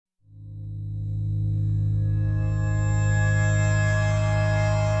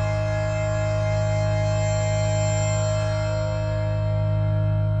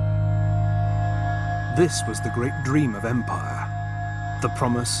This was the great dream of empire, the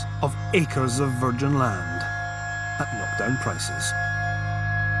promise of acres of virgin land at knockdown prices.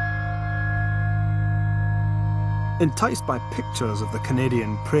 Enticed by pictures of the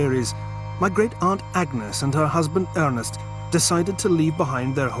Canadian prairies, my great-aunt Agnes and her husband Ernest decided to leave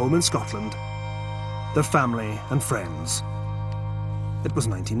behind their home in Scotland, their family and friends. It was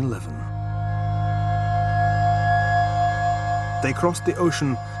 1911. They crossed the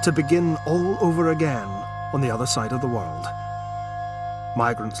ocean to begin all over again on the other side of the world.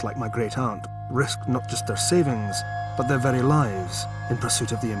 Migrants like my great-aunt risked not just their savings, but their very lives in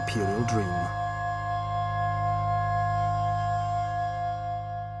pursuit of the imperial dream.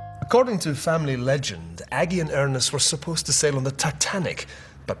 According to family legend, Aggie and Ernest were supposed to sail on the Titanic,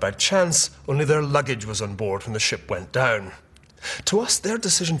 but by chance, only their luggage was on board when the ship went down. To us, their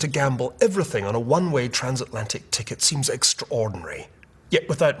decision to gamble everything on a one-way transatlantic ticket seems extraordinary. Yet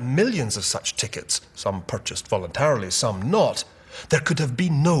without millions of such tickets, some purchased voluntarily, some not, there could have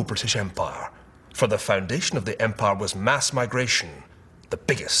been no British Empire. For the foundation of the empire was mass migration, the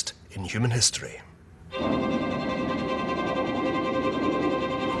biggest in human history.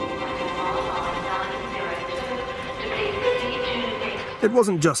 It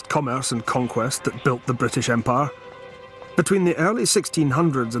wasn't just commerce and conquest that built the British Empire. Between the early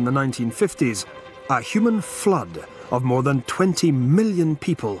 1600s and the 1950s, a human flood of more than 20 million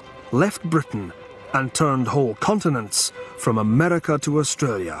people left Britain and turned whole continents, from America to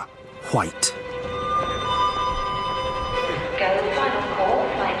Australia, white.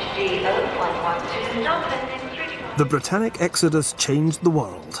 The Britannic exodus changed the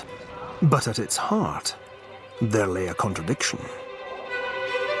world, but at its heart, there lay a contradiction.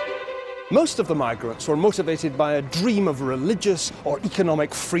 Most of the migrants were motivated by a dream of religious or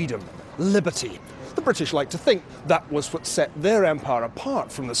economic freedom, liberty. The British like to think that was what set their empire apart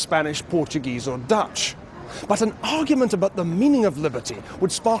from the Spanish, Portuguese or Dutch. But an argument about the meaning of liberty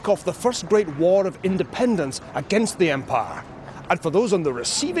would spark off the first great war of independence against the empire. And for those on the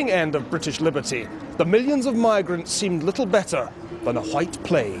receiving end of British liberty, the millions of migrants seemed little better than a white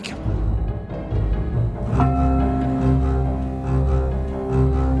plague.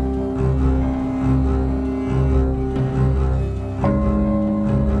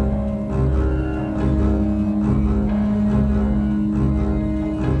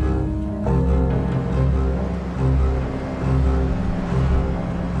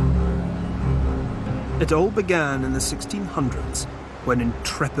 It all began in the 1600s, when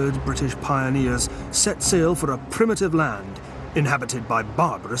intrepid British pioneers set sail for a primitive land inhabited by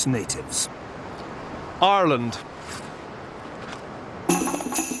barbarous natives. Ireland.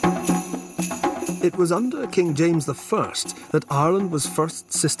 It was under King James I that Ireland was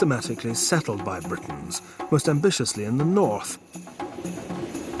first systematically settled by Britons, most ambitiously in the north.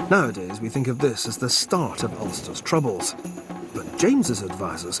 Nowadays we think of this as the start of Ulster's troubles. But James's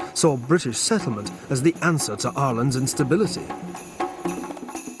advisors saw British settlement as the answer to Ireland's instability.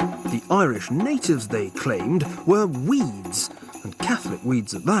 The Irish natives, they claimed, were weeds, and Catholic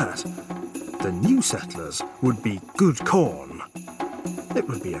weeds at that. The new settlers would be good corn. It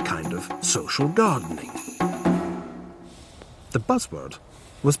would be a kind of social gardening. The buzzword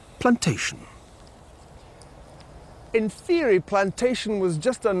was plantation. In theory, plantation was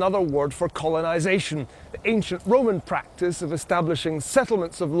just another word for colonization, the ancient Roman practice of establishing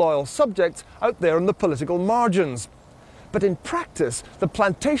settlements of loyal subjects out there on the political margins. But in practice, the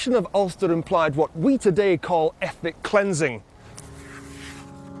plantation of Ulster implied what we today call ethnic cleansing.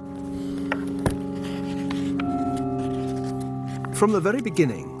 From the very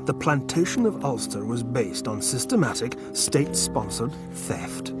beginning, the plantation of Ulster was based on systematic, state-sponsored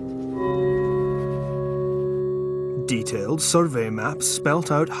theft. Detailed survey maps spelt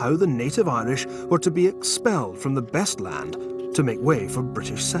out how the native Irish were to be expelled from the best land to make way for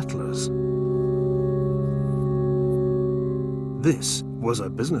British settlers. This was a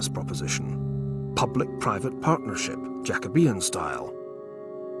business proposition, public-private partnership, Jacobean style.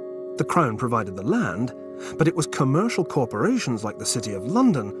 The Crown provided the land, but it was commercial corporations like the City of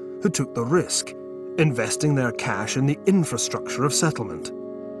London who took the risk, investing their cash in the infrastructure of settlement,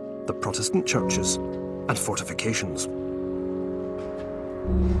 the Protestant churches and fortifications.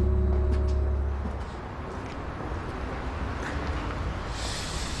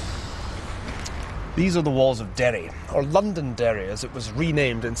 These are the walls of Derry, or Londonderry as it was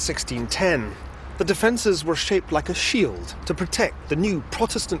renamed in 1610. The defences were shaped like a shield to protect the new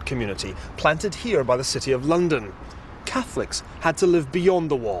Protestant community planted here by the City of London. Catholics had to live beyond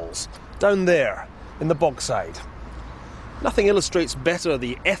the walls, down there, in the bogside. Nothing illustrates better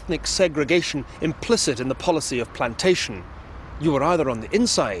the ethnic segregation implicit in the policy of plantation. You were either on the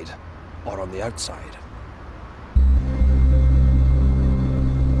inside or on the outside.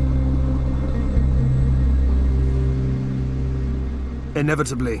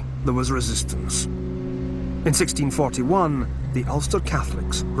 Inevitably, there was resistance. In 1641, the Ulster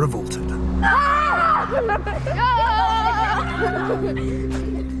Catholics revolted.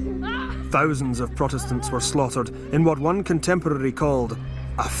 Thousands of Protestants were slaughtered in what one contemporary called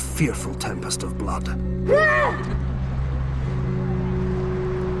a fearful tempest of blood.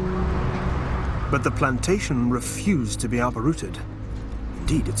 But the plantation refused to be uprooted.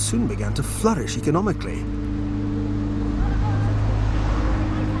 Indeed, it soon began to flourish economically.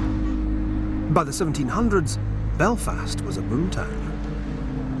 By the 1700s, Belfast was a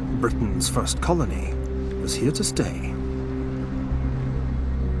boomtown. Britain's first colony was here to stay.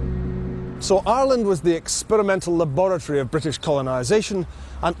 So Ireland was the experimental laboratory of British colonisation,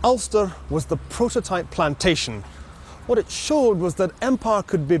 and Ulster was the prototype plantation. What it showed was that empire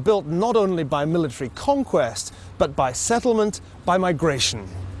could be built not only by military conquest, but by settlement, by migration.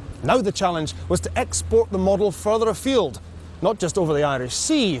 Now the challenge was to export the model further afield, not just over the Irish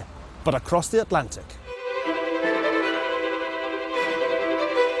Sea, but across the Atlantic.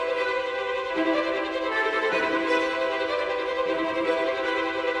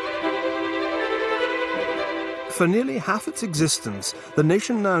 For nearly half its existence, the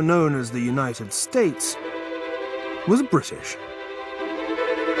nation now known as the United States was British.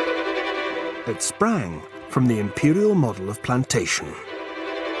 It sprang from the imperial model of plantation.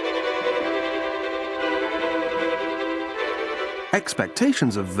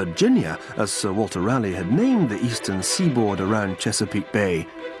 Expectations of Virginia, as Sir Walter Raleigh had named the eastern seaboard around Chesapeake Bay,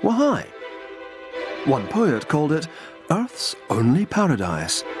 were high. One poet called it Earth's only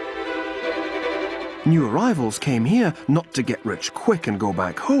paradise. New arrivals came here not to get rich quick and go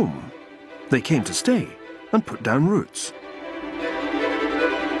back home. They came to stay and put down roots.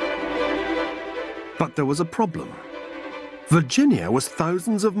 But there was a problem. Virginia was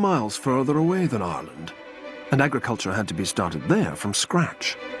thousands of miles further away than Ireland, and agriculture had to be started there from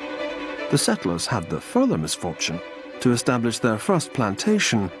scratch. The settlers had the further misfortune to establish their first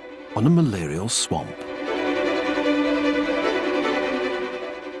plantation on a malarial swamp.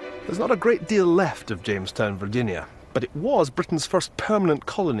 There's not a great deal left of Jamestown, Virginia, but it was Britain's first permanent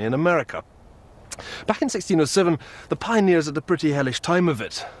colony in America. Back in 1607, the pioneers had a pretty hellish time of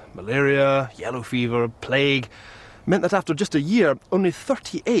it. Malaria, yellow fever, plague meant that after just a year, only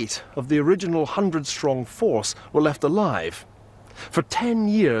 38 of the original 100-strong force were left alive. For 10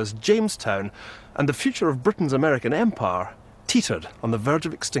 years, Jamestown and the future of Britain's American empire teetered on the verge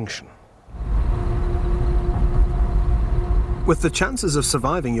of extinction. With the chances of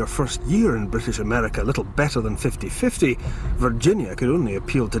surviving your first year in British America little better than 50-50, Virginia could only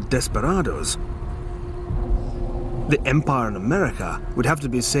appeal to desperados. The empire in America would have to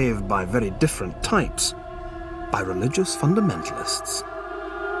be saved by very different types. By religious fundamentalists.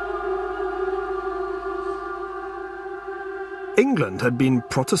 England had been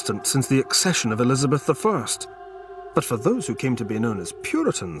Protestant since the accession of Elizabeth I, but for those who came to be known as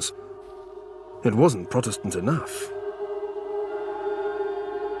Puritans, it wasn't Protestant enough.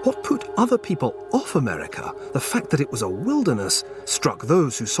 What put other people off America, the fact that it was a wilderness, struck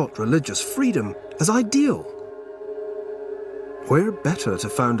those who sought religious freedom as ideal. Where better to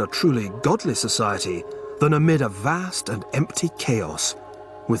found a truly godly society than amid a vast and empty chaos,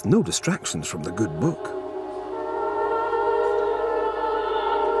 with no distractions from the good book.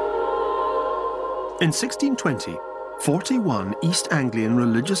 In 1620, 41 East Anglian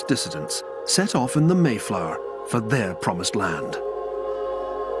religious dissidents set off in the Mayflower for their promised land.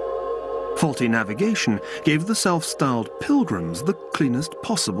 Faulty navigation gave the self-styled Pilgrims the cleanest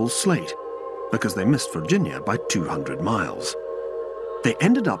possible slate, because they missed Virginia by 200 miles. They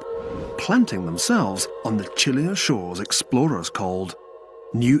ended up planting themselves on the chillier shores explorers called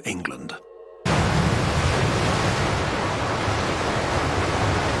New England.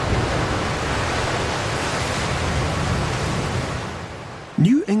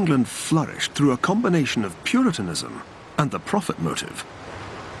 New England flourished through a combination of Puritanism and the profit motive.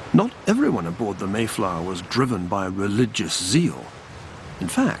 Not everyone aboard the Mayflower was driven by religious zeal. In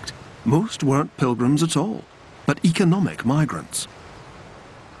fact, most weren't pilgrims at all, but economic migrants.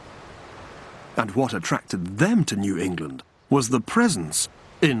 And what attracted them to New England was the presence,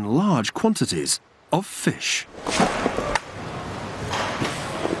 in large quantities, of fish.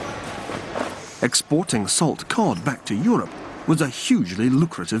 Exporting salt cod back to Europe was a hugely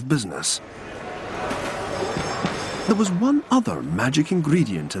lucrative business. There was one other magic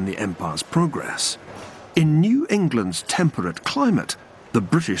ingredient in the empire's progress. In New England's temperate climate, the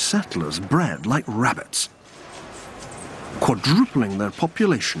British settlers bred like rabbits, quadrupling their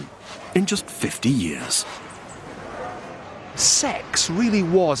population in just 50 years. sex really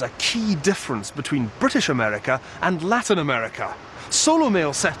was a key difference between British America and Latin America. Solo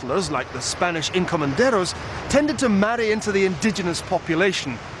male settlers, like the Spanish encomenderos, tended to marry into the indigenous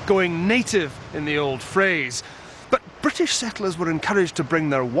population, going native in the old phrase. But British settlers were encouraged to bring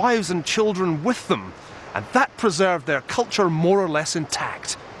their wives and children with them, and that preserved their culture more or less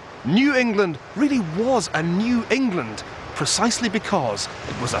intact. New England really was a New England, precisely because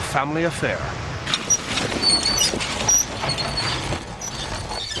it was a family affair.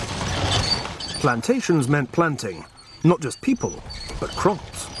 Plantations meant planting, not just people, but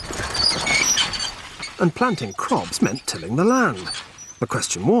crops. And planting crops meant tilling the land. The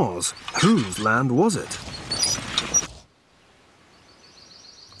question was, whose land was it?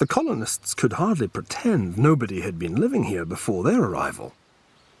 The colonists could hardly pretend nobody had been living here before their arrival.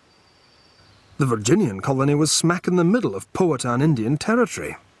 The Virginian colony was smack in the middle of Powhatan Indian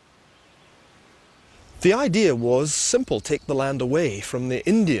territory. The idea was simple, take the land away from the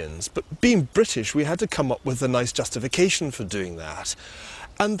Indians. But being British, we had to come up with a nice justification for doing that.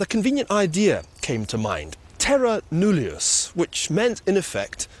 And the convenient idea came to mind, terra nullius, which meant, in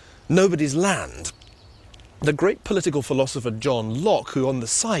effect, nobody's land. The great political philosopher John Locke, who on the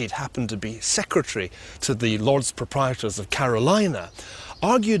side happened to be secretary to the Lords Proprietors of Carolina,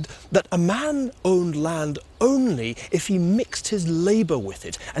 argued that a man owned land only if he mixed his labour with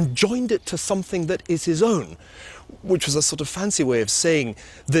it and joined it to something that is his own, which was a sort of fancy way of saying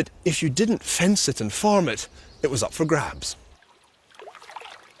that if you didn't fence it and farm it, it was up for grabs.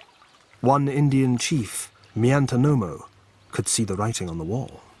 One Indian chief, Miantanomo, could see the writing on the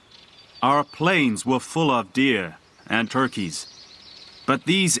wall. Our plains were full of deer and turkeys, but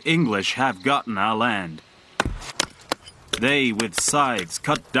these English have gotten our land. They with scythes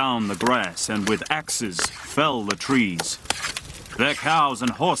cut down the grass and with axes fell the trees. Their cows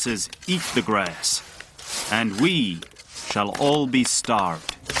and horses eat the grass, and we shall all be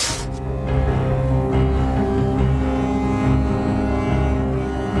starved.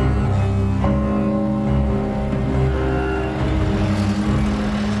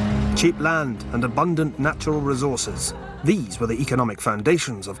 Cheap land and abundant natural resources. These were the economic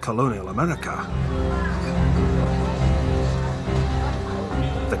foundations of colonial America.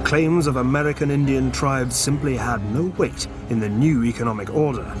 The claims of American Indian tribes simply had no weight in the new economic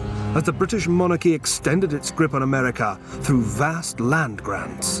order, as the British monarchy extended its grip on America through vast land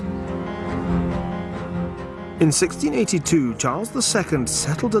grants. In 1682, Charles II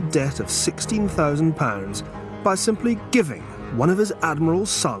settled a debt of £16,000 by simply giving one of his admiral's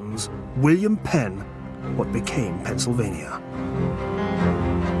sons, William Penn, what became Pennsylvania.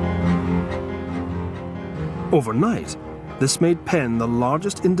 Overnight, this made Penn the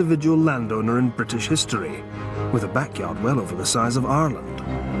largest individual landowner in British history, with a backyard well over the size of Ireland.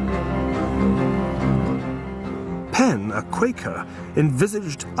 Penn, a Quaker,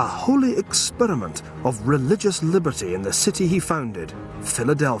 envisaged a holy experiment of religious liberty in the city he founded,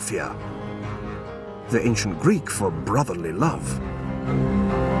 Philadelphia, the ancient Greek for brotherly love.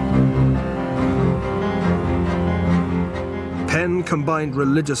 Penn combined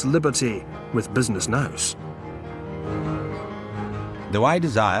religious liberty with business nous. Though I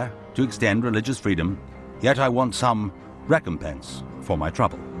desire to extend religious freedom, yet I want some recompense for my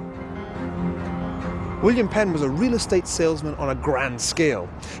trouble. William Penn was a real estate salesman on a grand scale.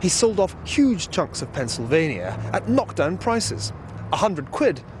 He sold off huge chunks of Pennsylvania at knockdown prices. 100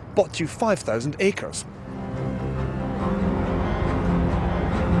 quid bought you 5,000 acres.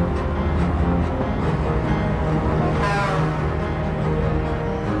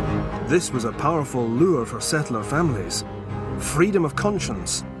 This was a powerful lure for settler families. Freedom of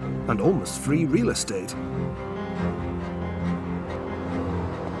conscience and almost free real estate.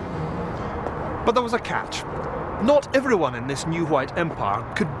 But there was a catch. Not everyone in this new white empire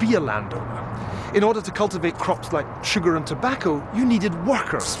could be a landowner. In order to cultivate crops like sugar and tobacco, you needed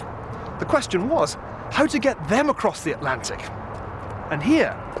workers. The question was, how to get them across the Atlantic? And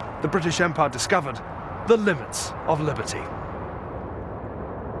here, the British Empire discovered the limits of liberty.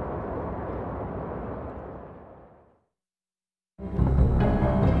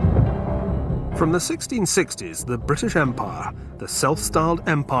 From the 1660s, the British Empire, the self-styled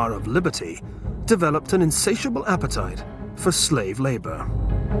Empire of Liberty, developed an insatiable appetite for slave labour.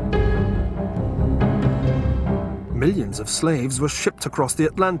 Millions of slaves were shipped across the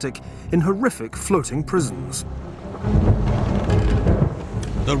Atlantic in horrific floating prisons.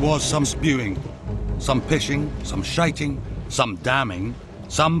 There was some spewing, some pishing, some shiting, some damning,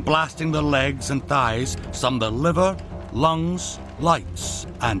 some blasting the legs and thighs, some the liver, lungs, lights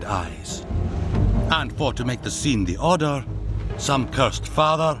and eyes. And for to make the scene the odder, some cursed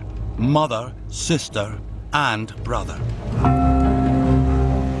father, mother, sister, and brother.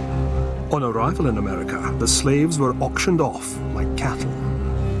 On arrival in America, the slaves were auctioned off like cattle.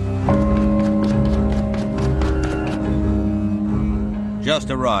 Just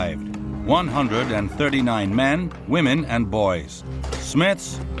arrived. 139 men, women and boys.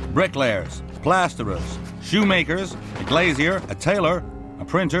 Smiths, bricklayers, plasterers, shoemakers, a glazier, a tailor, a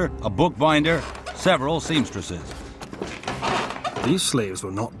printer, a bookbinder, several seamstresses. These slaves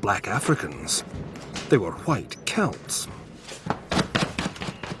were not black Africans. They were white Celts.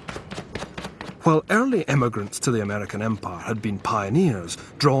 While early emigrants to the American Empire had been pioneers,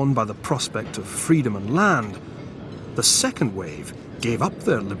 drawn by the prospect of freedom and land, the second wave gave up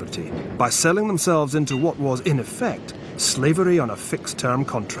their liberty by selling themselves into what was, in effect, slavery on a fixed-term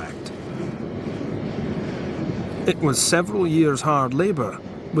contract. It was several years' hard labour,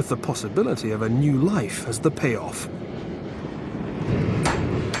 with the possibility of a new life as the payoff.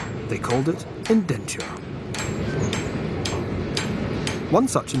 They called it indenture. One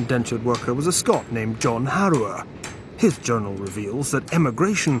such indentured worker was a Scot named John Harrower. His journal reveals that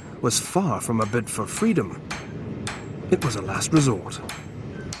emigration was far from a bid for freedom. It was a last resort.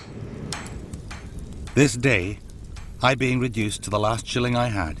 This day, I being reduced to the last shilling I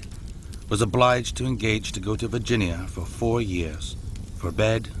had, was obliged to engage to go to Virginia for 4 years, for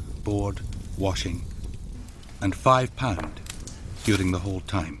bed, board, washing, and £5 during the whole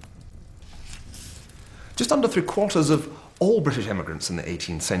time. Just under 3/4 of all British immigrants in the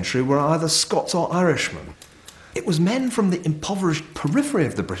 18th century were either Scots or Irishmen. It was men from the impoverished periphery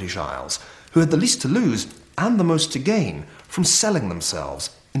of the British Isles who had the least to lose and the most to gain from selling themselves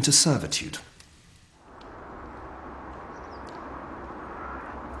into servitude.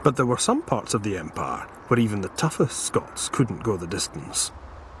 But there were some parts of the empire where even the toughest Scots couldn't go the distance.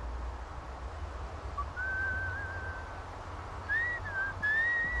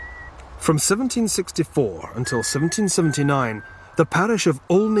 From 1764 until 1779, the parish of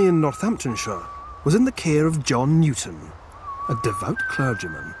Olney in Northamptonshire was in the care of John Newton, a devout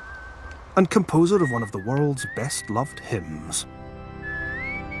clergyman and composer of one of the world's best-loved hymns.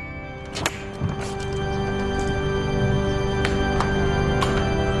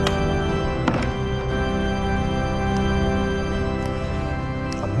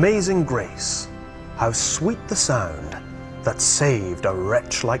 Amazing grace, how sweet the sound that saved a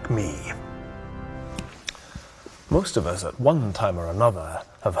wretch like me. Most of us at one time or another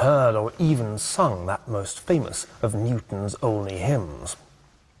have heard or even sung that most famous of Newton's Olney hymns.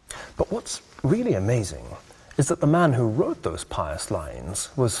 But what's really amazing is that the man who wrote those pious lines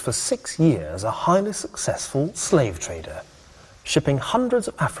was for 6 years a highly successful slave trader, shipping hundreds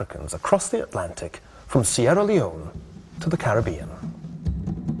of Africans across the Atlantic from Sierra Leone to the Caribbean.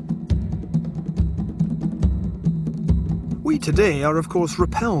 We today are, of course,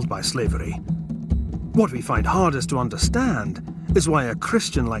 repelled by slavery. What we find hardest to understand is why a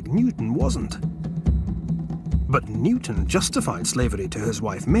Christian like Newton wasn't. But Newton justified slavery to his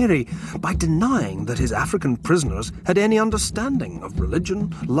wife Mary by denying that his African prisoners had any understanding of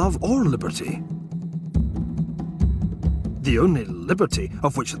religion, love, or liberty. The only liberty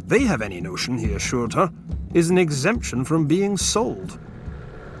of which they have any notion, he assured her, is an exemption from being sold.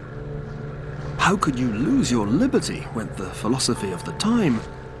 How could you lose your liberty, went the philosophy of the time,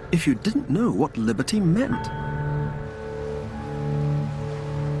 if you didn't know what liberty meant?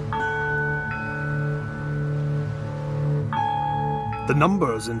 The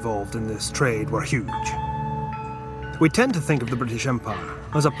numbers involved in this trade were huge. We tend to think of the British Empire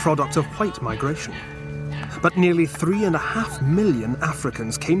as a product of white migration. But nearly 3.5 million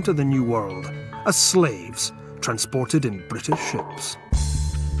Africans came to the New World as slaves transported in British ships.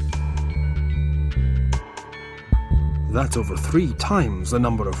 That's over 3 times the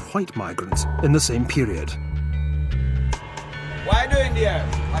number of white migrants in the same period. What are you doing here?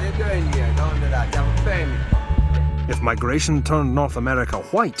 What are you doing here? Don't do that. You have a family. If migration turned North America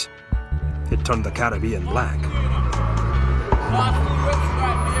white, it turned the Caribbean black.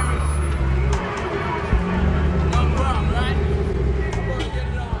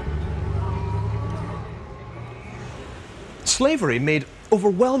 Slavery made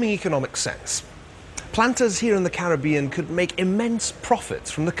overwhelming economic sense. Planters here in the Caribbean could make immense profits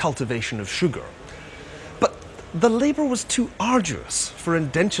from the cultivation of sugar. But the labour was too arduous for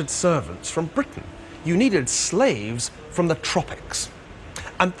indentured servants from Britain. You needed slaves from the tropics.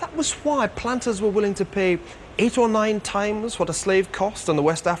 And that was why planters were willing to pay 8 or 9 times what a slave cost on the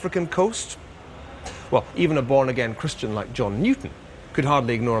West African coast. Well, even a born-again Christian like John Newton could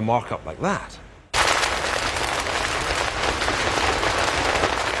hardly ignore a markup like that.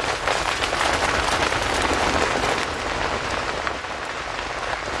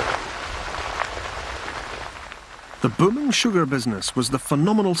 booming sugar business was the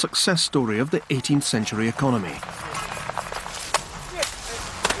phenomenal success story of the 18th century economy.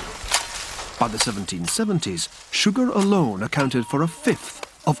 By the 1770s, sugar alone accounted for a fifth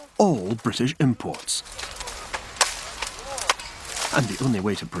of all British imports. And the only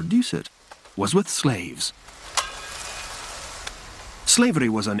way to produce it was with slaves. Slavery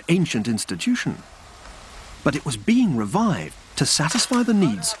was an ancient institution, but it was being revived to satisfy the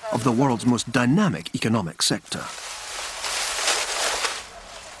needs of the world's most dynamic economic sector.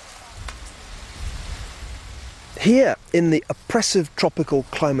 Here, in the oppressive tropical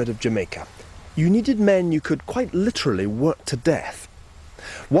climate of Jamaica, you needed men you could quite literally work to death.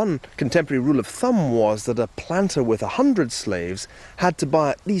 One contemporary rule of thumb was that a planter with 100 slaves had to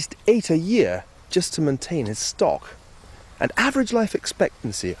buy at least 8 a year just to maintain his stock. And average life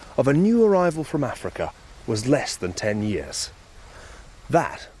expectancy of a new arrival from Africa was less than 10 years.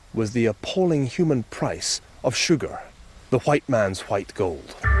 That was the appalling human price of sugar, the white man's white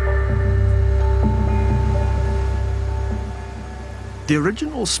gold. The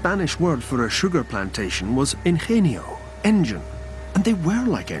original Spanish word for a sugar plantation was ingenio, engine, and they were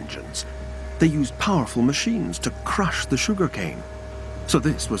like engines. They used powerful machines to crush the sugarcane. So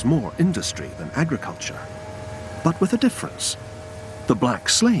this was more industry than agriculture. But with a difference. The black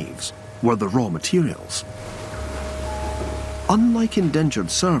slaves were the raw materials. Unlike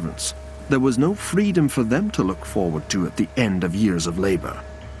indentured servants, there was no freedom for them to look forward to at the end of years of labour.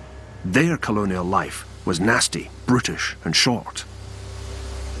 Their colonial life was nasty, brutish, and short.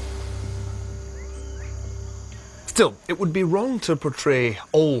 Still, it would be wrong to portray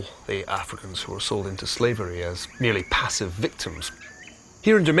all the Africans who were sold into slavery as merely passive victims.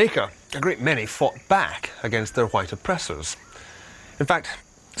 Here in Jamaica, a great many fought back against their white oppressors. In fact,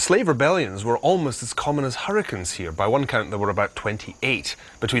 slave rebellions were almost as common as hurricanes here. By one count, there were about 28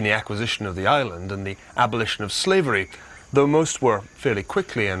 between the acquisition of the island and the abolition of slavery, though most were fairly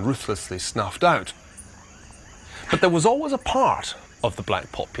quickly and ruthlessly snuffed out. But there was always a part of the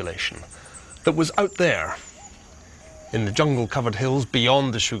black population that was out there, in the jungle-covered hills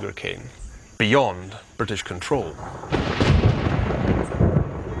beyond the sugarcane, beyond British control.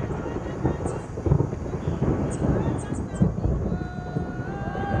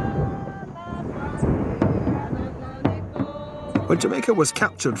 When Jamaica was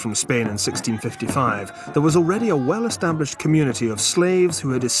captured from Spain in 1655, there was already a well-established community of slaves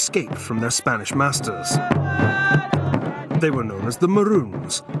who had escaped from their Spanish masters. They were known as the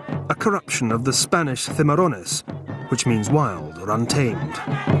Maroons, a corruption of the Spanish cimarrones, which means wild or untamed.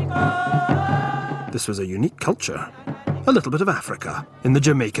 This was a unique culture, a little bit of Africa in the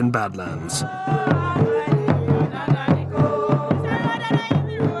Jamaican Badlands.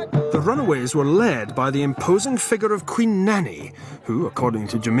 The runaways were led by the imposing figure of Queen Nanny, who, according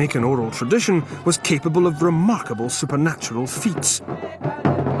to Jamaican oral tradition, was capable of remarkable supernatural feats.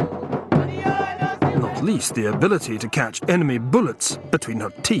 Not least the ability to catch enemy bullets between her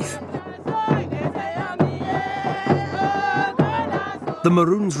teeth. The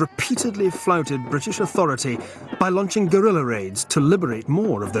Maroons repeatedly flouted British authority by launching guerrilla raids to liberate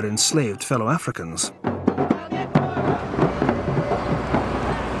more of their enslaved fellow Africans.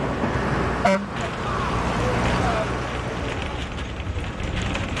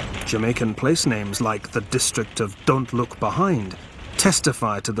 Jamaican place names like the district of Don't Look Behind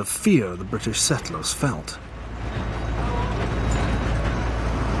testify to the fear the British settlers felt.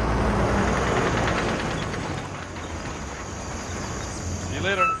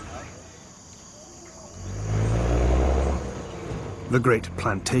 Later. The great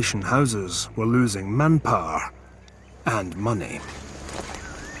plantation houses were losing manpower and money.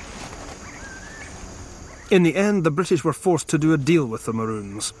 In the end, the British were forced to do a deal with the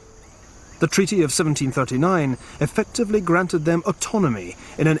Maroons. The Treaty of 1739 effectively granted them autonomy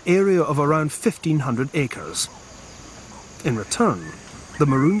in an area of around 1,500 acres. In return, the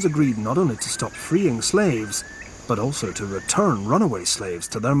Maroons agreed not only to stop freeing slaves, but also to return runaway slaves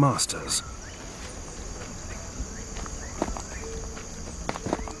to their masters.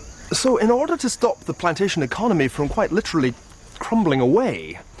 So in order to stop the plantation economy from quite literally crumbling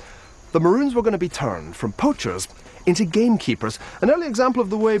away, the Maroons were going to be turned from poachers into gamekeepers. An early example of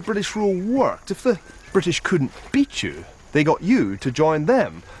the way British rule worked. If the British couldn't beat you, they got you to join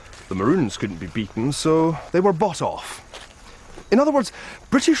them. The Maroons couldn't be beaten, so they were bought off. In other words,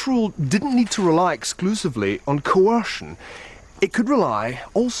 British rule didn't need to rely exclusively on coercion. It could rely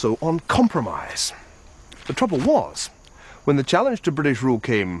also on compromise. The trouble was, when the challenge to British rule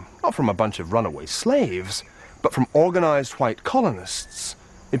came not from a bunch of runaway slaves, but from organised white colonists,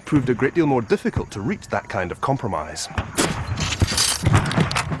 it proved a great deal more difficult to reach that kind of compromise.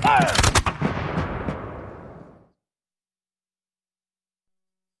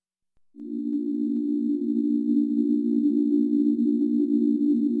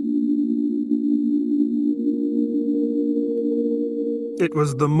 It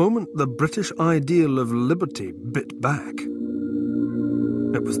was the moment the British ideal of liberty bit back.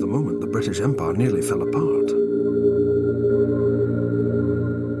 It was the moment the British Empire nearly fell apart.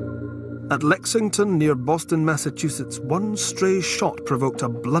 At Lexington, near Boston, Massachusetts, one stray shot provoked a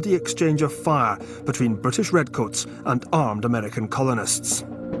bloody exchange of fire between British redcoats and armed American colonists.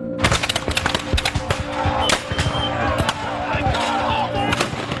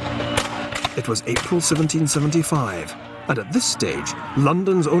 It was April 1775, and at this stage,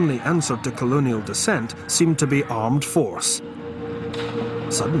 London's only answer to colonial dissent seemed to be armed force.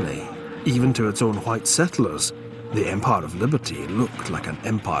 Suddenly, even to its own white settlers, the Empire of Liberty looked like an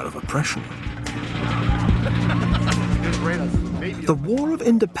empire of oppression. The War of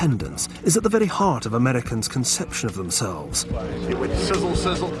Independence is at the very heart of Americans' conception of themselves.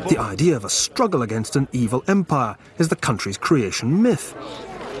 The idea of a struggle against an evil empire is the country's creation myth.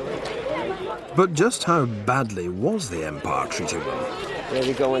 But just how badly was the empire treating them?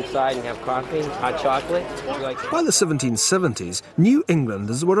 Maybe go inside and have coffee, hot chocolate. By the 1770s, New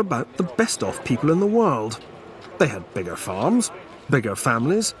Englanders were about the best-off people in the world. They had bigger farms, bigger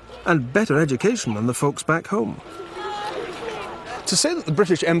families, and better education than the folks back home. To say that the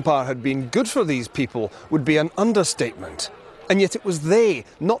British Empire had been good for these people would be an understatement. And yet it was they,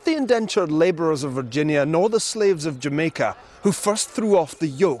 not the indentured labourers of Virginia nor the slaves of Jamaica, who first threw off the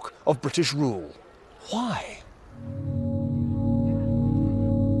yoke of British rule. Why?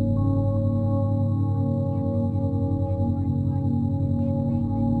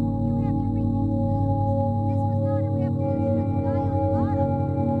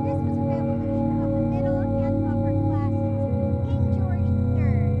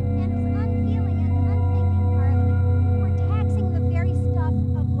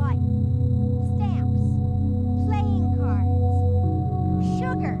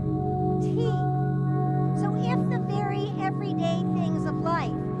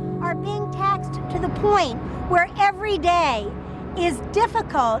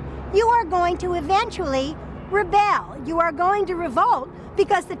 Difficult, you are going to eventually rebel. You are going to revolt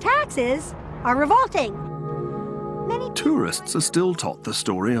because the taxes are revolting. Tourists are still taught the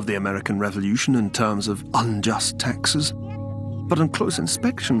story of the American Revolution in terms of unjust taxes. But on close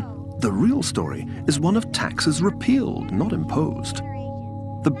inspection, the real story is one of taxes repealed, not imposed.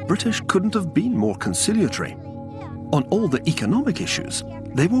 The British couldn't have been more conciliatory. On all the economic issues,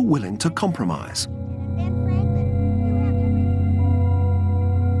 they were willing to compromise.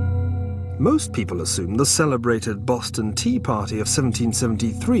 Most people assume the celebrated Boston Tea Party of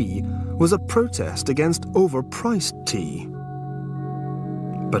 1773 was a protest against overpriced tea.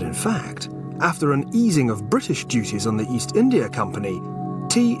 But in fact, after an easing of British duties on the East India Company,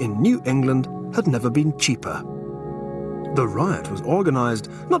 tea in New England had never been cheaper. The riot was organised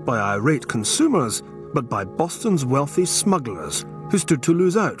not by irate consumers, but by Boston's wealthy smugglers, who stood to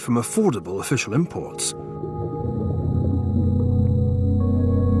lose out from affordable official imports.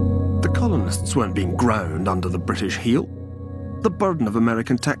 The colonists weren't being ground under the British heel. The burden of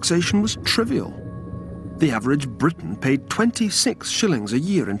American taxation was trivial. The average Briton paid 26 shillings a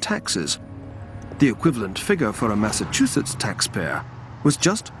year in taxes. The equivalent figure for a Massachusetts taxpayer was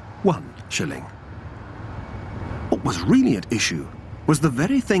just 1 shilling. What was really at issue was the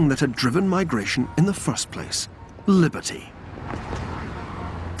very thing that had driven migration in the first place: liberty.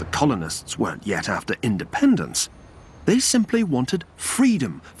 The colonists weren't yet after independence. They simply wanted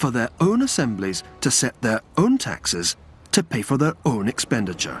freedom for their own assemblies to set their own taxes, to pay for their own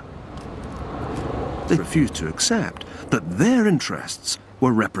expenditure. They refused to accept that their interests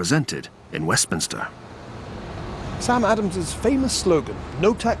were represented in Westminster. Sam Adams's famous slogan,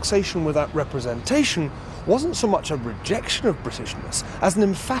 "No taxation without representation," wasn't so much a rejection of Britishness as an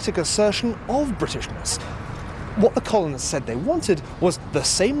emphatic assertion of Britishness. What the colonists said they wanted was the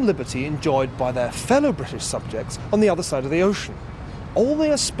same liberty enjoyed by their fellow British subjects on the other side of the ocean. All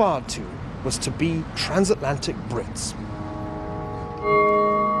they aspired to was to be transatlantic Brits.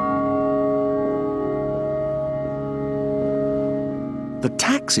 The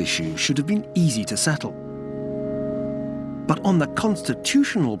tax issue should have been easy to settle. But on the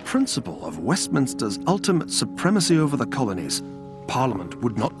constitutional principle of Westminster's ultimate supremacy over the colonies, Parliament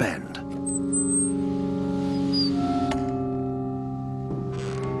would not bend.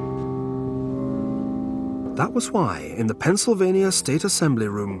 That was why, in the Pennsylvania State Assembly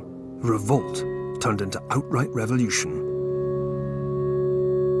room, revolt turned into outright revolution.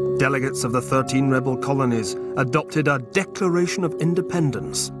 Delegates of the 13 rebel colonies adopted a Declaration of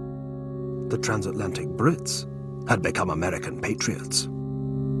Independence. The transatlantic Brits had become American patriots.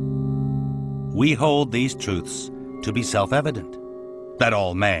 we hold these truths to be self-evident, that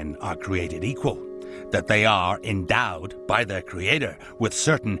all men are created equal, that they are endowed by their Creator with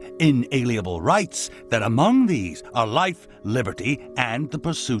certain inalienable rights, that among these are life, liberty, and the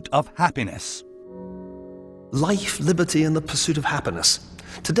pursuit of happiness. Life, liberty, and the pursuit of happiness.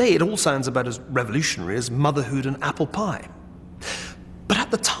 Today it all sounds about as revolutionary as motherhood and apple pie. But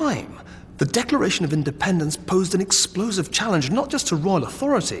at the time, the Declaration of Independence posed an explosive challenge not just to royal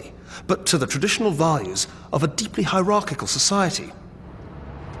authority, but to the traditional values of a deeply hierarchical society.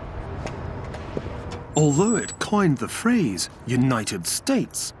 Although it coined the phrase United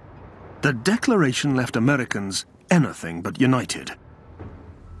States, the Declaration left Americans anything but united.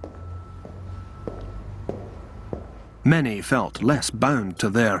 Many felt less bound to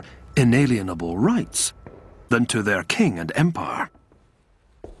their inalienable rights than to their king and empire.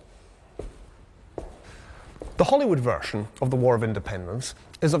 The Hollywood version of the War of Independence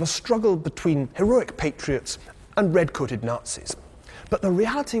is of a struggle between heroic patriots and red-coated Nazis. But the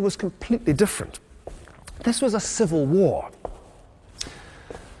reality was completely different. This was a civil war.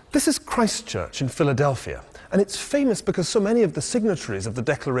 This is Christ Church in Philadelphia, and it's famous because so many of the signatories of the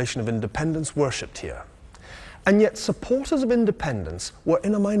Declaration of Independence worshipped here. And yet supporters of independence were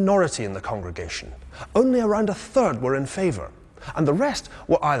in a minority in the congregation. Only around a third were in favour, and the rest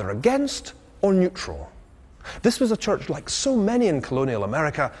were either against or neutral. This was a church, like so many in colonial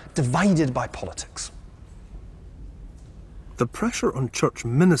America, divided by politics. The pressure on church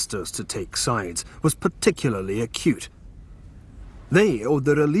ministers to take sides was particularly acute. They owed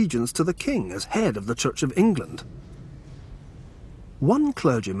their allegiance to the king as head of the Church of England. One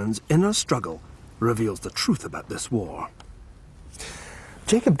clergyman's inner struggle reveals the truth about this war.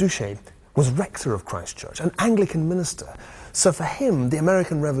 Jacob Duché was rector of Christ Church, an Anglican minister. So for him, the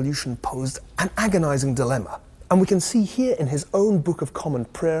American Revolution posed an agonizing dilemma. And we can see here in his own Book of Common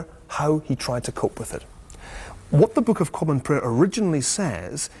Prayer how he tried to cope with it. What the Book of Common Prayer originally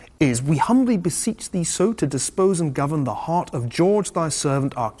says is, "We humbly beseech thee so to dispose and govern the heart of George thy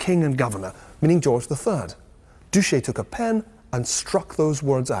servant, our king and governor," meaning George III. Duché took a pen and struck those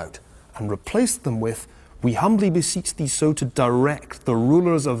words out and replaced them with, "We humbly beseech thee so to direct the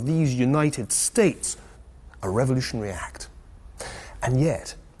rulers of these United States," a revolutionary act. And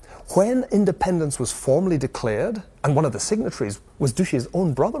yet, when independence was formally declared, and one of the signatories was Duché's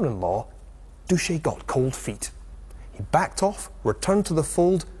own brother-in-law, Duché got cold feet. He backed off, returned to the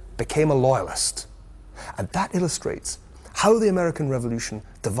fold, became a loyalist. And that illustrates how the American Revolution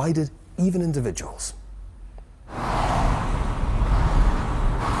divided even individuals.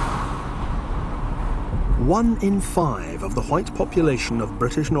 One in 5 of the white population of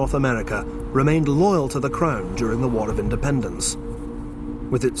British North America remained loyal to the Crown during the War of Independence.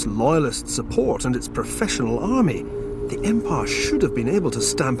 With its loyalist support and its professional army, the Empire should have been able to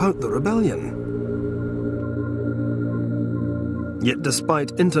stamp out the rebellion. Yet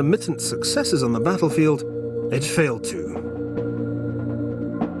despite intermittent successes on the battlefield, it failed to.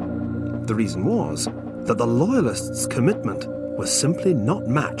 The reason was that the Loyalists' commitment was simply not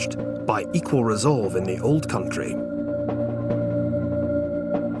matched by equal resolve in the old country.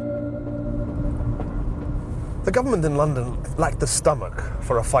 The government in London lacked the stomach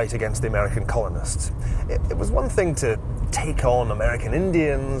for a fight against the American colonists. It was one thing to take on American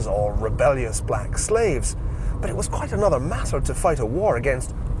Indians or rebellious black slaves, but it was quite another matter to fight a war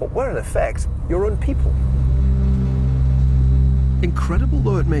against what were in effect your own people. Incredible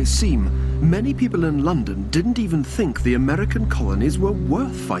though it may seem, many people in London didn't even think the American colonies were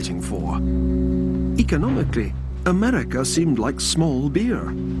worth fighting for. Economically, America seemed like small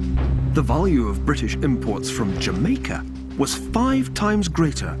beer. The value of British imports from Jamaica was 5 times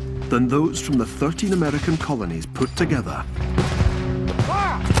greater than those from the 13 American colonies put together.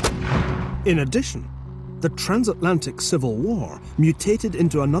 In addition, the transatlantic Civil War mutated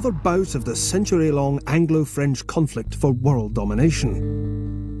into another bout of the century-long Anglo-French conflict for world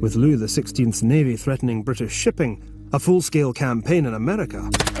domination. With Louis XVI's navy threatening British shipping, a full-scale campaign in America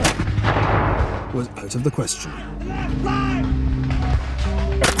was out of the question.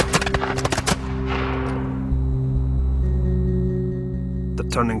 The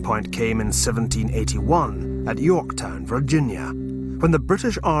turning point came in 1781 at Yorktown, Virginia, when the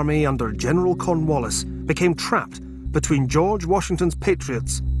British Army under General Cornwallis became trapped between George Washington's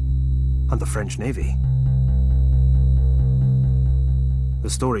Patriots and the French Navy. The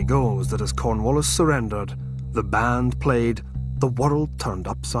story goes that as Cornwallis surrendered, the band played "The World Turned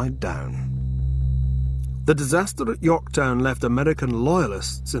Upside Down." The disaster at Yorktown left American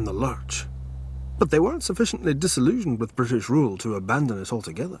loyalists in the lurch, but they weren't sufficiently disillusioned with British rule to abandon it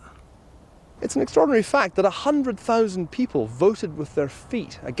altogether. It's an extraordinary fact that 100,000 people voted with their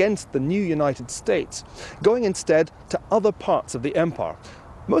feet against the new United States, going instead to other parts of the empire.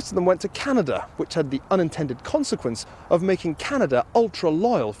 Most of them went to Canada, which had the unintended consequence of making Canada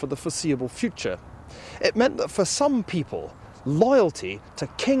ultra-loyal for the foreseeable future. It meant that for some people, loyalty to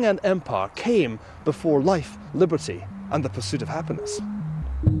king and empire came before life, liberty, and the pursuit of happiness.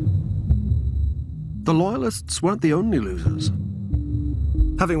 The Loyalists weren't the only losers.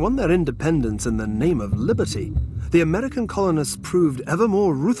 Having won their independence in the name of liberty, the American colonists proved ever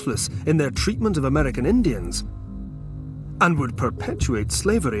more ruthless in their treatment of American Indians and would perpetuate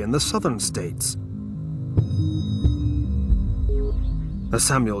slavery in the southern states. As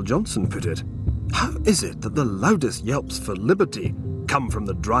Samuel Johnson put it, how is it that the loudest yelps for liberty come from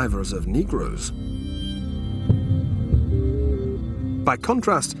the drivers of Negroes? By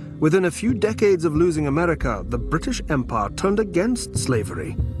contrast, within a few decades of losing America, the British Empire turned against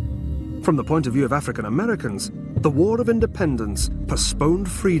slavery. From the point of view of African Americans, the War of Independence postponed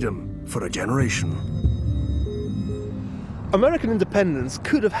freedom for a generation. American independence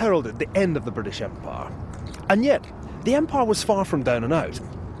could have heralded the end of the British Empire. And yet, the empire was far from down and out.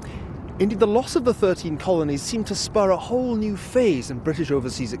 Indeed, the loss of the 13 colonies seemed to spur a whole new phase in British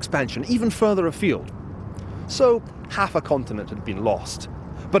overseas expansion, even further afield. So, half a continent had been lost.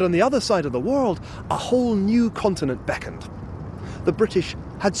 But on the other side of the world, a whole new continent beckoned. The British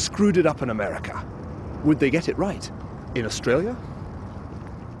had screwed it up in America. Would they get it right in Australia?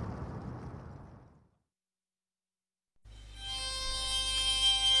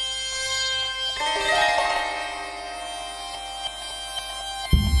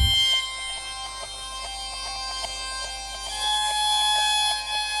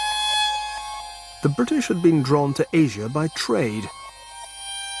 The British had been drawn to Asia by trade.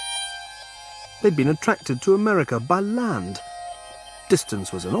 They'd been attracted to America by land.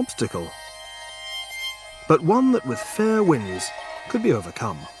 Distance was an obstacle, but one that with fair winds could be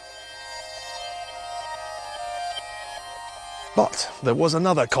overcome. But there was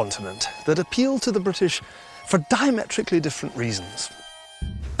another continent that appealed to the British for diametrically different reasons.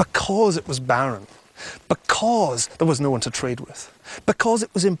 Because it was barren, because there was no one to trade with, because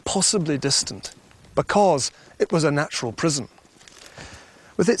it was impossibly distant, because it was a natural prison.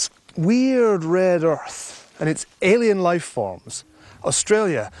 With its weird red earth and its alien life forms,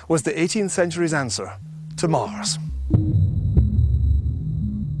 Australia was the 18th century's answer to Mars.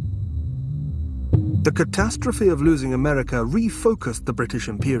 The catastrophe of losing America refocused the British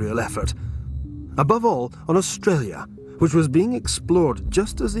imperial effort, above all on Australia, which was being explored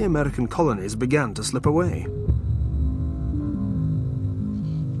just as the American colonies began to slip away.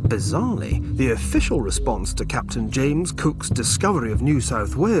 Bizarrely, the official response to Captain James Cook's discovery of New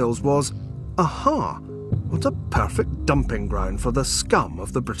South Wales was, "Aha! What a perfect dumping ground for the scum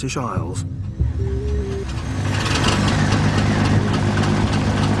of the British Isles."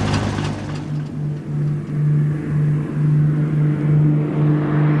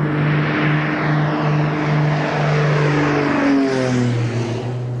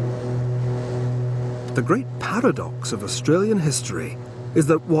 The great paradox of Australian history is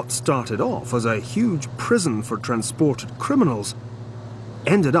that what started off as a huge prison for transported criminals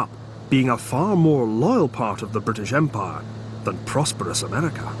ended up being a far more loyal part of the British Empire than prosperous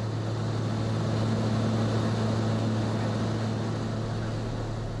America.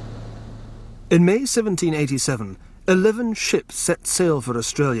 In May 1787, 11 ships set sail for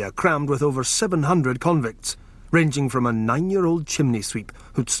Australia, crammed with over 700 convicts, ranging from a 9-year-old chimney sweep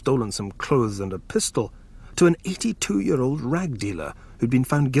who'd stolen some clothes and a pistol, to an 82-year-old rag dealer who'd been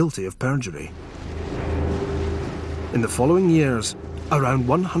found guilty of perjury. In the following years, around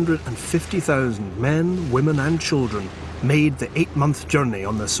 150,000 men, women and children made the 8-month journey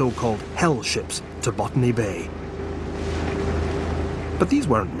on the so-called hell ships to Botany Bay. But these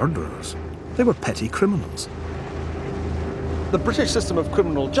weren't murderers. They were petty criminals. The British system of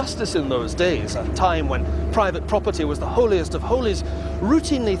criminal justice in those days, a time when private property was the holiest of holies,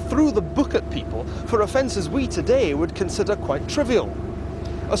 routinely threw the book at people for offences we today would consider quite trivial.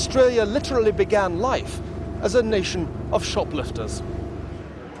 Australia literally began life as a nation of shoplifters.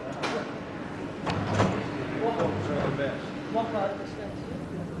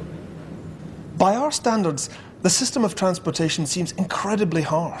 By our standards, the system of transportation seems incredibly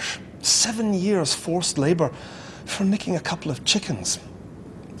harsh. 7 years forced labour for nicking a couple of chickens.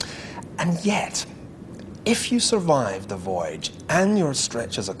 And yet, if you survived the voyage and your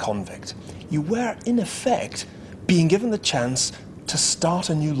stretch as a convict, you were, in effect, being given the chance to start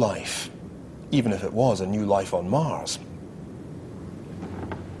a new life, even if it was a new life on Mars.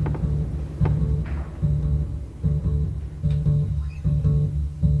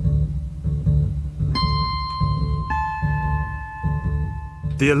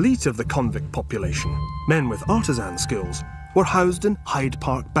 The elite of the convict population, men with artisan skills, were housed in Hyde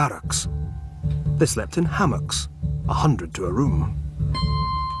Park barracks. They slept in hammocks, 100 to a room.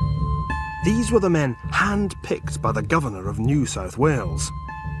 These were the men hand-picked by the governor of New South Wales.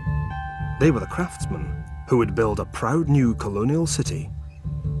 They were the craftsmen who would build a proud new colonial city,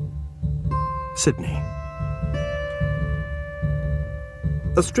 Sydney.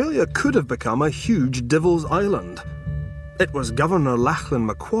 Australia could have become a huge Devil's Island. It was Governor Lachlan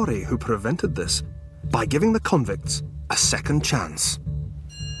Macquarie who prevented this by giving the convicts a second chance.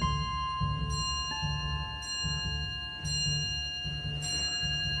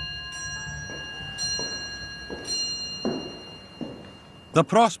 The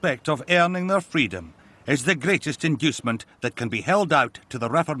prospect of earning their freedom is the greatest inducement that can be held out to the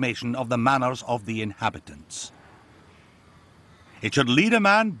reformation of the manners of the inhabitants. It should lead a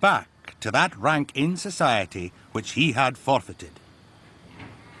man back to that rank in society which he had forfeited.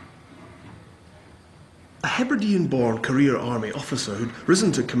 A Hebridean-born career army officer who'd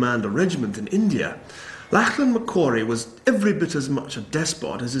risen to command a regiment in India, Lachlan Macquarie was every bit as much a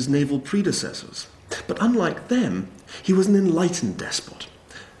despot as his naval predecessors. But unlike them, he was an enlightened despot.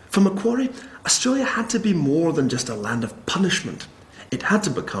 For Macquarie, Australia had to be more than just a land of punishment. It had to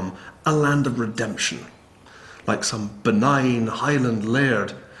become a land of redemption. Like some benign Highland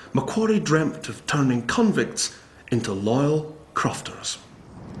laird, Macquarie dreamt of turning convicts into loyal crofters.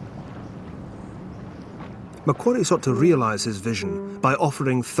 Macquarie sought to realise his vision by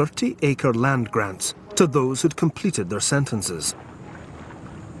offering 30-acre land grants to those who'd completed their sentences.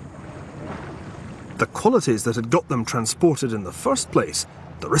 The qualities that had got them transported in the first place,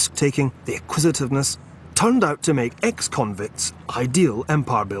 the risk-taking, the acquisitiveness, turned out to make ex-convicts ideal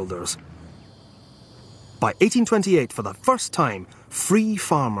empire builders. By 1828, for the first time, free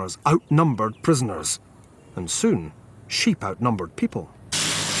farmers outnumbered prisoners. And soon, sheep outnumbered people.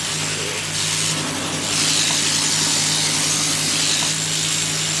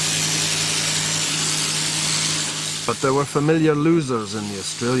 But there were familiar losers in the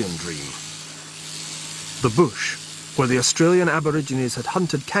Australian dream. The bush, where the Australian Aborigines had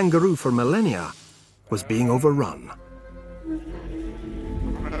hunted kangaroo for millennia, was being overrun.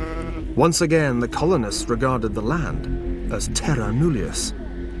 Once again, the colonists regarded the land as terra nullius,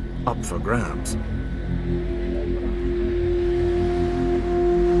 up for grabs.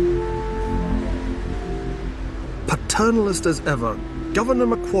 Paternalist as ever, Governor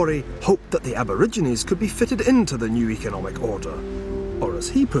Macquarie hoped that the Aborigines could be fitted into the new economic order, or as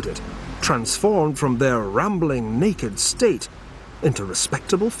he put it, transformed from their rambling, naked state into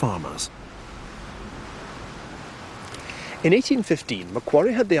respectable farmers. In 1815,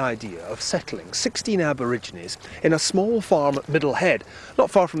 Macquarie had the idea of settling 16 Aborigines in a small farm at Middle Head,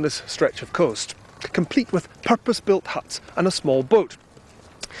 not far from this stretch of coast, complete with purpose-built huts and a small boat.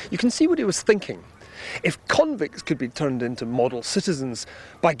 You can see what he was thinking. If convicts could be turned into model citizens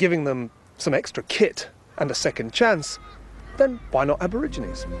by giving them some extra kit and a second chance, then why not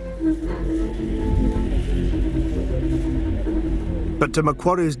Aborigines? But to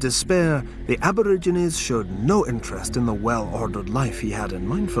Macquarie's despair, the Aborigines showed no interest in the well-ordered life he had in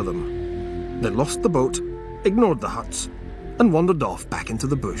mind for them. They lost the boat, ignored the huts, and wandered off back into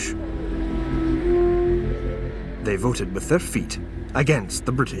the bush. They voted with their feet against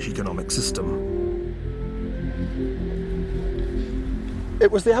the British economic system. It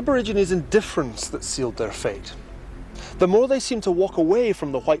was the Aborigines' indifference that sealed their fate. The more they seemed to walk away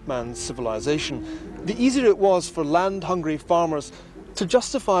from the white man's civilization, the easier it was for land-hungry farmers to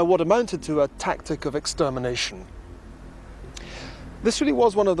justify what amounted to a tactic of extermination. This really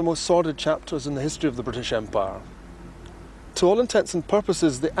was one of the most sordid chapters in the history of the British Empire. To all intents and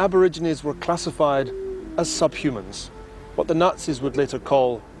purposes, the Aborigines were classified as subhumans, what the Nazis would later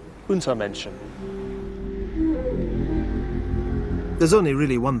call Untermenschen. There's only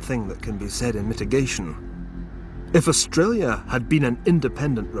really one thing that can be said in mitigation. If Australia had been an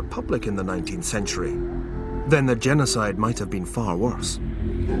independent republic in the 19th century, then the genocide might have been far worse.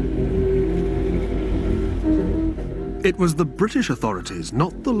 It was the British authorities,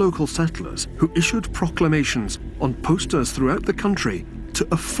 not the local settlers, who issued proclamations on posters throughout the country to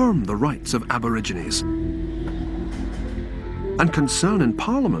affirm the rights of Aborigines. And concern in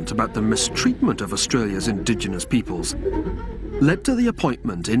Parliament about the mistreatment of Australia's indigenous peoples led to the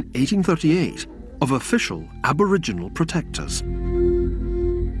appointment in 1838 of official Aboriginal protectors.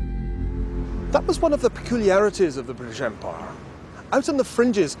 That was one of the peculiarities of the British Empire. Out on the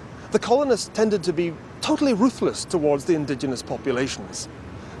fringes, the colonists tended to be totally ruthless towards the indigenous populations.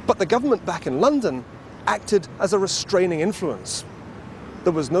 But the government back in London acted as a restraining influence.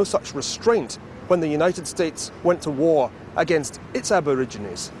 There was no such restraint when the United States went to war against its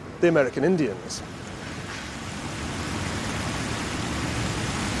aborigines, the American Indians.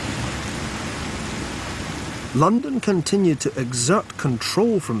 London continued to exert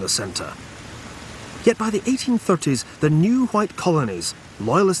control from the centre. Yet by the 1830s, the new white colonies,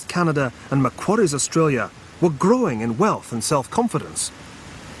 Loyalist Canada and Macquarie's Australia, were growing in wealth and self-confidence.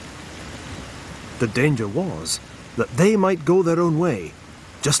 The danger was that they might go their own way,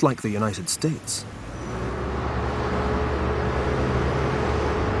 just like the United States.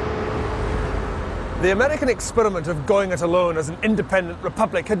 The American experiment of going it alone as an independent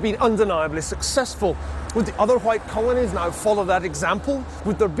republic had been undeniably successful. Would the other white colonies now follow that example?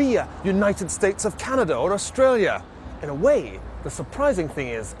 Would there be a United States of Canada or Australia? In a way, the surprising thing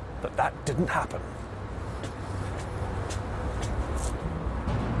is that that didn't happen.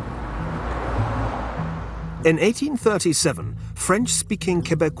 In 1837, French-speaking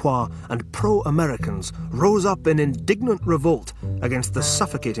Quebecois and pro-Americans rose up in indignant revolt against the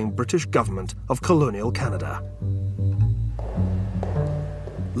suffocating British government of colonial Canada.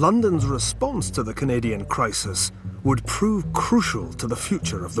 London's response to the Canadian crisis would prove crucial to the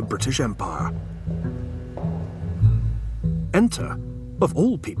future of the British Empire. Enter, of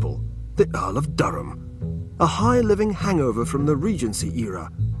all people, the Earl of Durham, a high-living hangover from the Regency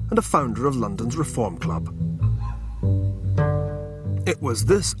era and a founder of London's Reform Club. It was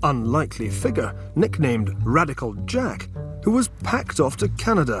this unlikely figure, nicknamed Radical Jack, who was packed off to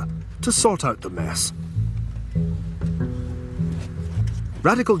Canada to sort out the mess.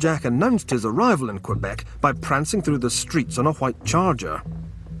 Radical Jack announced his arrival in Quebec by prancing through the streets on a white charger.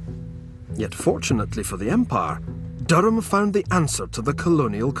 Yet fortunately for the Empire, Durham found the answer to the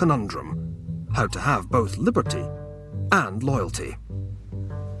colonial conundrum: how to have both liberty and loyalty.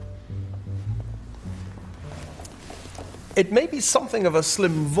 It may be something of a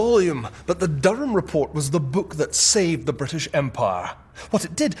slim volume, but the Durham Report was the book that saved the British Empire. What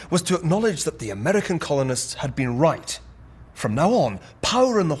it did was to acknowledge that the American colonists had been right. From now on,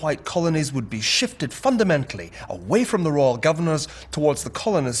 power in the white colonies would be shifted fundamentally away from the royal governors towards the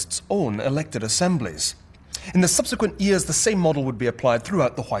colonists' own elected assemblies. In the subsequent years, the same model would be applied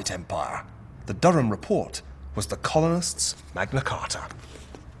throughout the White Empire. The Durham Report was the colonists' Magna Carta.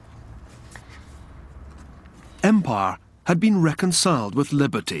 Empire had been reconciled with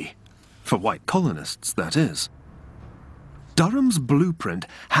liberty, for white colonists, that is. Durham's blueprint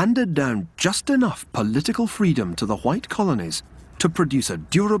handed down just enough political freedom to the white colonies to produce a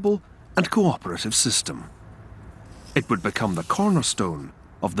durable and cooperative system. It would become the cornerstone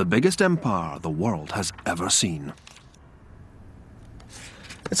of the biggest empire the world has ever seen.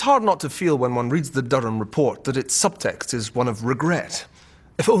 It's hard not to feel when one reads the Durham Report that its subtext is one of regret.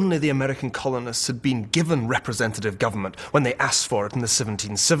 If only the American colonists had been given representative government when they asked for it in the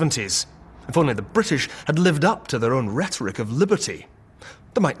 1770s. If only the British had lived up to their own rhetoric of liberty.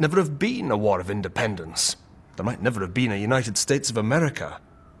 There might never have been a war of independence. There might never have been a United States of America.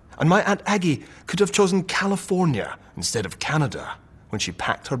 And my Aunt Aggie could have chosen California instead of Canada when she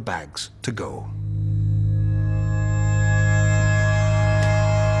packed her bags to go.